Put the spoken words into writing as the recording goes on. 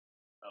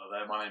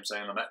Hello there, my name's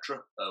Ian Lemetra.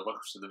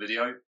 Welcome to the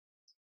video.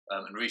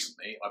 And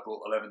recently I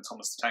bought 11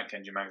 Thomas the Tank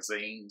Engine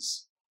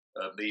magazines.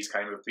 These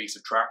came with a piece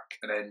of track,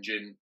 an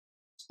engine,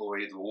 or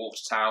either a water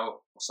tower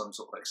or some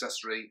sort of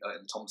accessory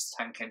in the Thomas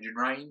the Tank Engine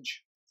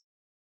range.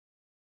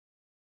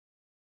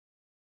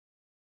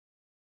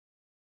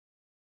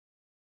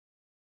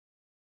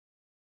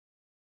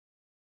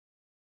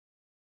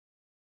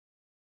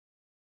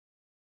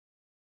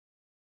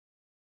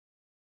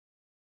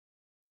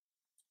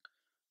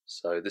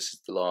 So this is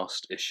the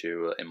last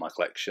issue in my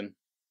collection,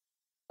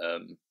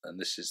 and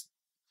this is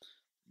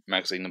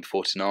magazine number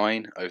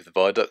 49 over the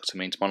Viaduct. I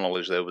mean, to my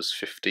knowledge there was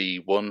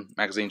 51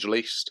 magazines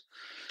released,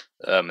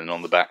 and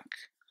on the back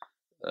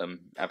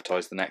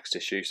advertised the next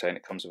issue saying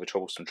it comes with a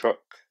troublesome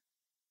truck.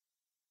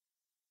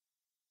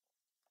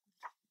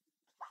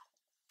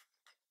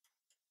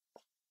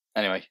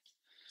 Anyway,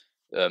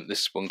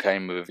 this one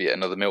came with yet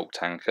another milk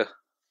tanker.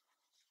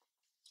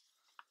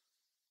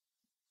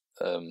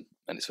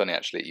 And it's funny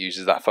actually, it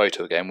uses that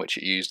photo again which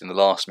it used in the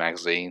last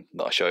magazine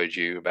that I showed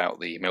you about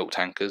the milk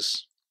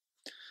tankers.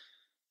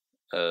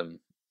 So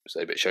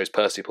it shows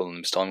Percy pulling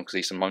them this time because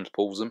he sometimes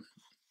pulls them,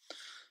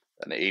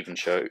 and it even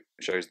shows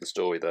the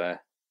story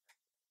there.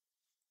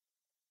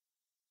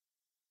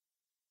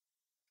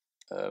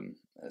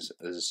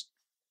 There's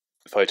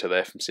a photo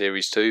there from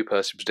series 2,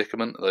 Percy's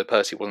predicament, although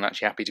Percy wasn't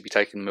actually happy to be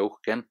taking the milk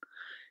again.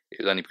 It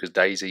was only because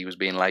Daisy was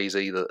being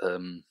lazy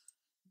that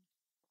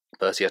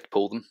Percy had to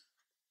pull them.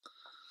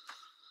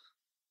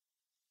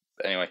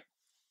 But anyway,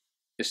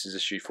 this is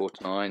issue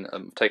 49.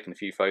 I've taken a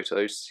few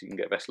photos so you can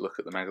get a better look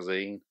at the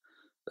magazine.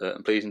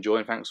 And please enjoy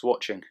and thanks for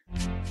watching.